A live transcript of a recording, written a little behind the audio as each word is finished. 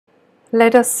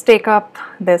Let us take up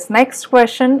this next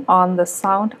question on the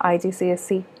sound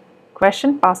IGCSE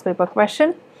question, past paper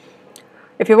question.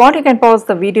 If you want, you can pause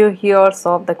the video here,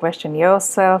 solve the question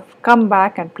yourself, come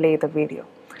back and play the video.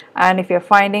 And if you're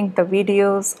finding the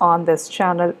videos on this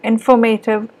channel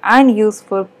informative and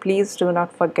useful, please do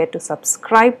not forget to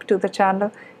subscribe to the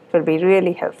channel. It will be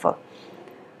really helpful.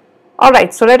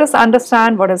 Alright, so let us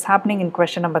understand what is happening in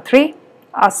question number 3.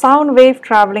 A sound wave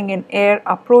traveling in air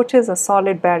approaches a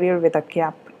solid barrier with a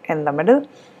gap in the middle.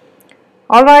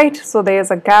 Alright, so there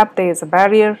is a gap, there is a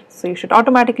barrier, so you should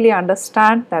automatically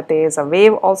understand that there is a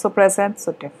wave also present,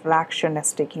 so diffraction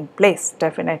is taking place,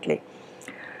 definitely.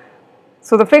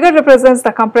 So the figure represents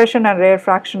the compression and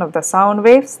rarefaction of the sound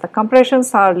waves. The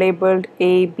compressions are labeled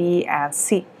A, B and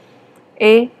C.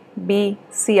 A, B,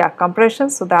 C are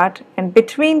compressions, so that in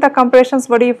between the compressions,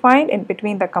 what do you find? In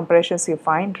between the compressions you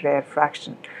find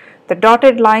rarefaction. The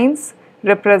dotted lines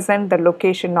represent the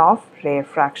location of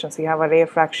rarefaction. So you have a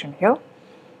rarefaction here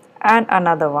and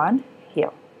another one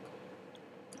here.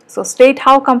 So state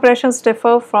how compressions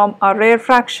differ from a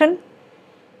rarefaction.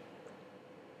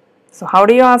 So how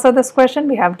do you answer this question?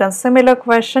 We have done similar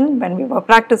question when we were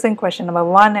practicing question number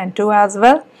 1 and 2 as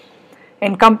well.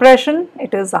 In compression,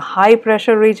 it is a high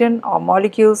pressure region or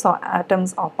molecules or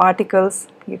atoms or particles.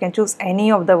 You can choose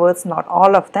any of the words, not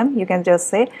all of them. You can just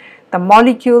say the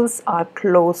molecules are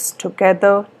close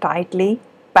together, tightly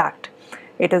packed.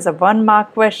 It is a 1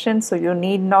 mark question, so you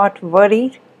need not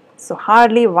worry. So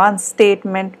hardly one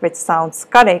statement which sounds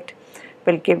correct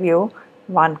will give you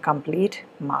 1 complete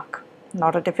mark.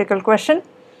 Not a difficult question.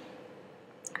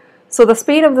 So the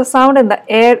speed of the sound in the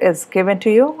air is given to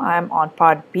you. I am on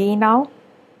part B now.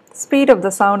 Speed of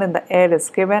the sound in the air is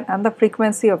given and the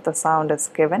frequency of the sound is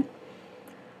given.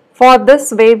 For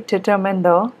this wave, determine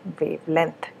the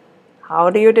wavelength. How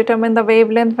do you determine the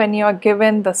wavelength when you are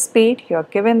given the speed? You are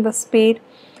given the speed,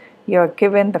 you are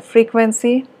given the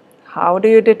frequency. How do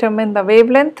you determine the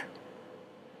wavelength?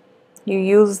 You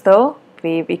use the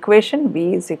wave equation.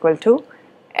 V is equal to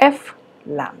F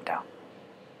lambda.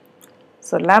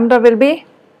 So lambda will be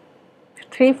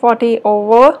 340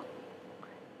 over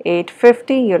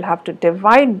 850. You'll have to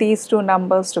divide these two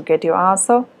numbers to get your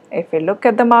answer. If you look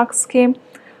at the mark scheme,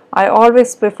 I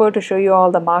always prefer to show you all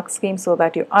the mark scheme so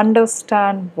that you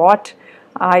understand what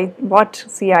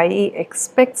CIE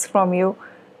expects from you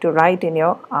to write in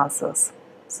your answers.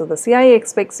 So the CIE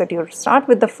expects that you start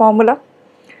with the formula,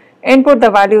 input the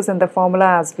values in the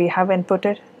formula as we have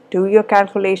inputted, do your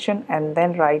calculation and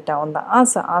then write down the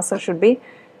answer. Answer should be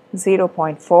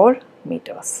 0.4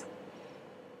 meters.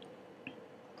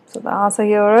 So the answer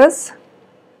here is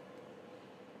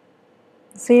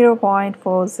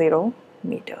 0.40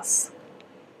 meters.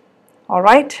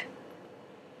 Alright.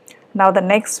 Now the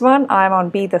next one, I am on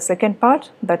B, the second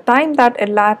part. The time that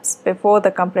elapsed before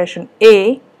the compression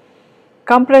A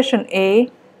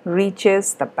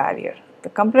reaches the barrier. The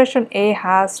compression A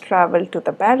has traveled to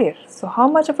the barrier. So how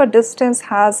much of a distance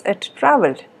has it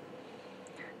traveled?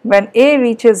 When A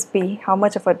reaches B, how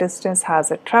much of a distance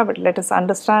has it traveled? Let us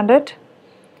understand it.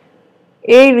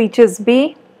 A reaches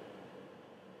B,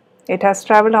 it has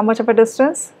traveled how much of a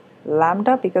distance?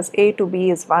 Lambda, because A to B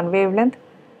is one wavelength.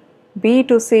 B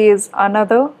to C is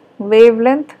another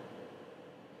wavelength.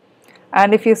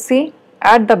 And if you see,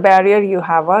 at the barrier you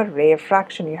have a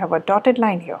rarefaction, you have a dotted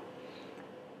line here.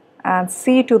 And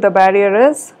C to the barrier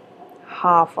is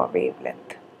half a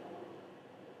wavelength.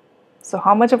 So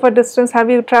how much of a distance have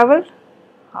you traveled?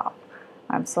 Half.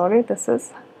 I'm sorry, this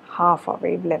is half a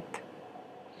wavelength.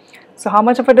 So how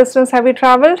much of a distance have you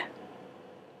traveled?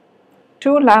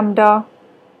 2 lambda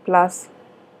plus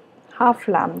half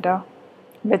lambda,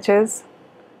 which is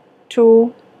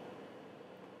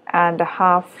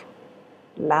 2.5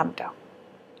 lambda.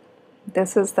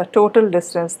 This is the total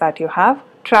distance that you have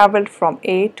traveled from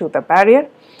A to the barrier.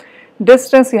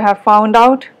 Distance you have found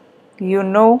out, you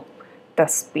know the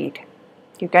speed.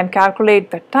 You can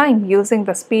calculate the time using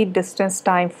the speed distance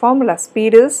time formula.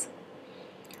 Speed is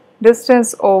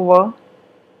distance over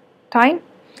time.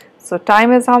 So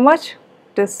time is how much?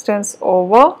 Distance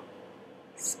over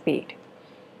speed.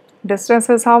 Distance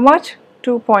is how much?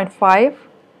 2.5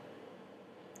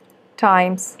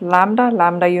 times lambda.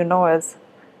 Lambda you know is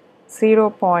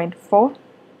 0.4.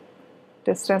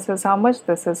 Distance is how much?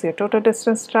 This is your total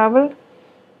distance traveled.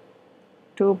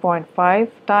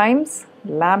 2.5 times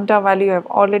lambda value you have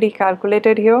already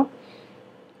calculated here,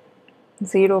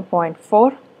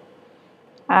 0.4,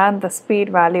 and the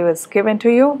speed value is given to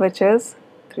you, which is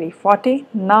 340.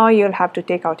 Now you'll have to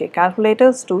take out your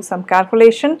calculators, do some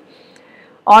calculation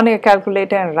on your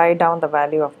calculator and write down the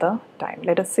value of the time.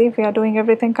 Let us see if we are doing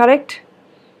everything correct.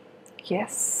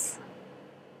 Yes,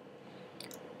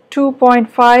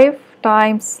 2.5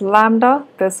 times lambda,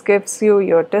 this gives you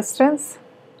your distance,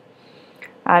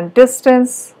 and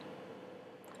distance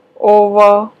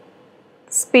over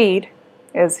speed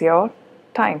is your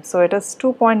time. So it is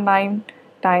 2.9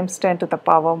 times 10 to the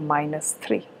power minus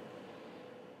 3.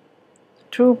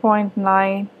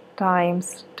 2.9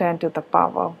 times 10 to the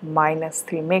power minus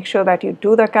 3. Make sure that you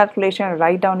do the calculation and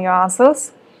write down your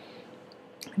answers.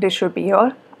 This should be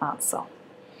your answer.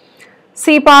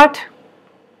 C part.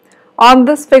 On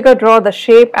this figure, draw the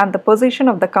shape and the position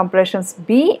of the compressions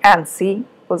B and C,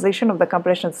 position of the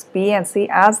compressions B and C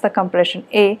as the compression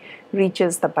A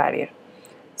reaches the barrier.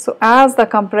 So as the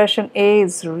compression A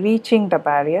is reaching the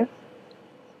barrier,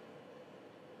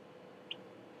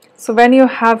 so when you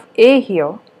have A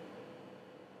here,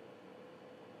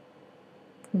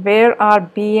 where are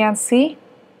B and C?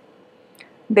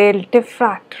 They'll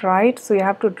diffract, right? So you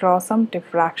have to draw some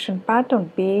diffraction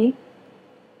pattern. B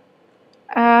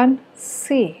and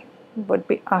C would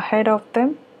be ahead of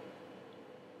them.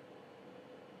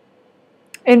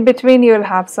 In between you will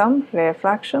have some rare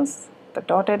fractions, the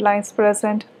dotted lines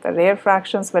present. The rare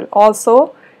fractions will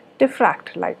also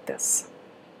diffract like this.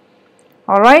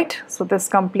 Alright, so this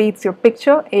completes your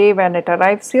picture. A, when it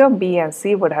arrives here, B and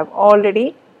C would have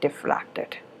already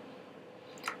diffracted.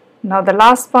 Now the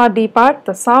last part, D part,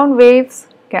 the sound waves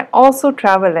can also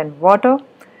travel in water.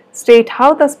 State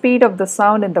how the speed of the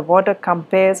sound in the water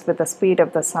compares with the speed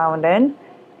of the sound in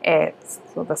air.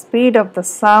 So the speed of the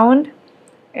sound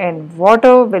in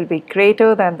water will be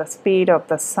greater than the speed of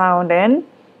the sound in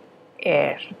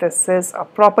air. This is a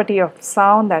property of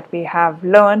sound that we have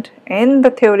learned in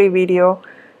the theory video,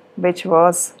 which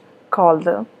was called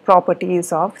the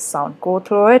properties of sound. Go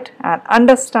through it and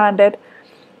understand it.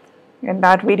 In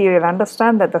that video, you'll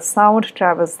understand that the sound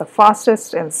travels the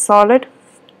fastest in solid,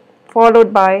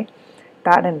 followed by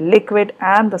that in liquid,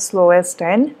 and the slowest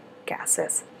in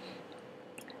gases.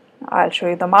 I'll show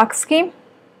you the mark scheme.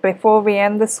 Before we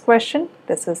end this question,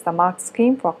 this is the mark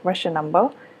scheme for question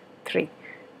number 3.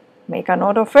 Make a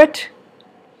note of it,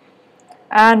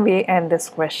 and we end this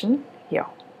question here.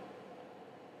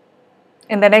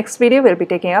 In the next video, we'll be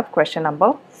taking up question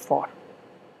number 4.